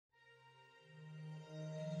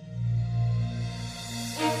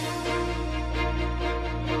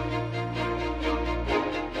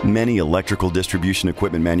Many electrical distribution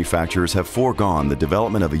equipment manufacturers have foregone the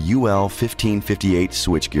development of a UL 1558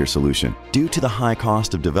 switchgear solution due to the high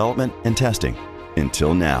cost of development and testing.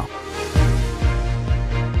 Until now.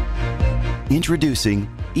 Introducing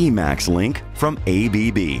Emax Link from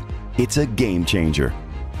ABB. It's a game changer.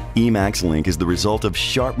 Emax Link is the result of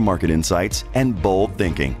sharp market insights and bold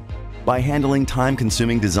thinking. By handling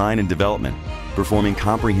time-consuming design and development, performing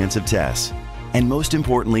comprehensive tests, and most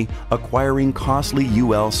importantly, acquiring costly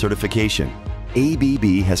UL certification,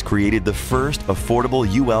 ABB has created the first affordable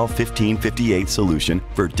UL 1558 solution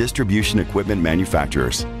for distribution equipment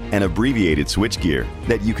manufacturers, an abbreviated switchgear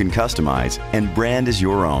that you can customize and brand as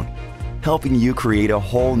your own, helping you create a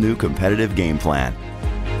whole new competitive game plan.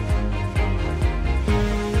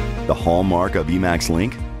 The hallmark of Emax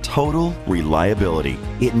Link? Total reliability.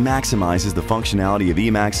 It maximizes the functionality of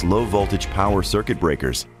Emax low-voltage power circuit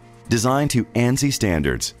breakers. Designed to ANSI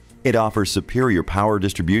standards, it offers superior power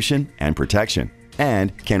distribution and protection,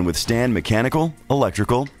 and can withstand mechanical,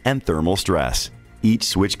 electrical, and thermal stress. Each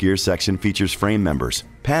switchgear section features frame members,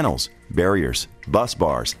 panels, barriers, bus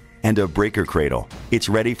bars, and a breaker cradle. It's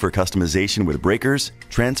ready for customization with breakers,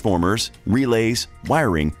 transformers, relays,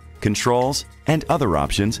 wiring, controls, and other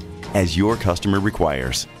options as your customer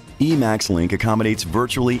requires. Emax Link accommodates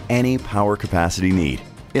virtually any power capacity need.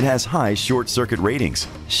 It has high short circuit ratings,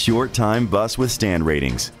 short time bus withstand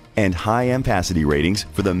ratings, and high ampacity ratings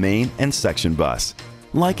for the main and section bus.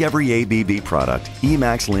 Like every ABB product,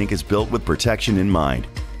 Emax Link is built with protection in mind.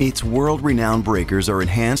 Its world-renowned breakers are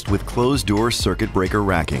enhanced with closed-door circuit breaker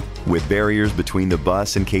racking, with barriers between the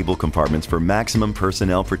bus and cable compartments for maximum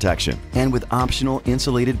personnel protection, and with optional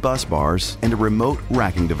insulated bus bars and a remote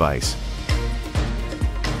racking device.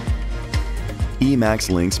 Emax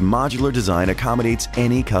Link's modular design accommodates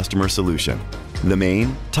any customer solution. The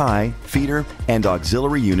main, tie, feeder, and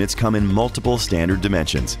auxiliary units come in multiple standard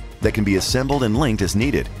dimensions that can be assembled and linked as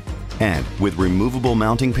needed. And with removable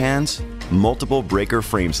mounting pans, multiple breaker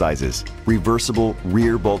frame sizes, reversible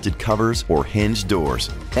rear bolted covers or hinged doors,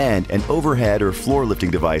 and an overhead or floor lifting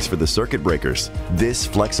device for the circuit breakers, this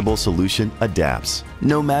flexible solution adapts,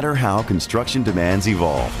 no matter how construction demands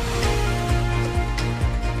evolve.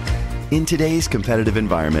 In today's competitive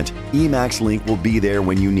environment, Emax Link will be there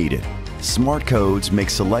when you need it. Smart codes make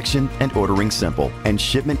selection and ordering simple, and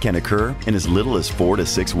shipment can occur in as little as 4 to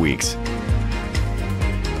 6 weeks.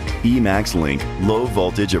 Emax Link low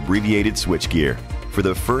voltage abbreviated switchgear. For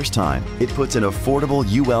the first time, it puts an affordable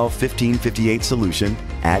UL 1558 solution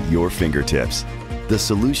at your fingertips. The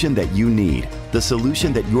solution that you need, the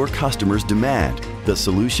solution that your customers demand, the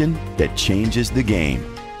solution that changes the game.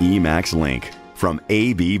 Emax Link from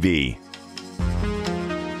ABB.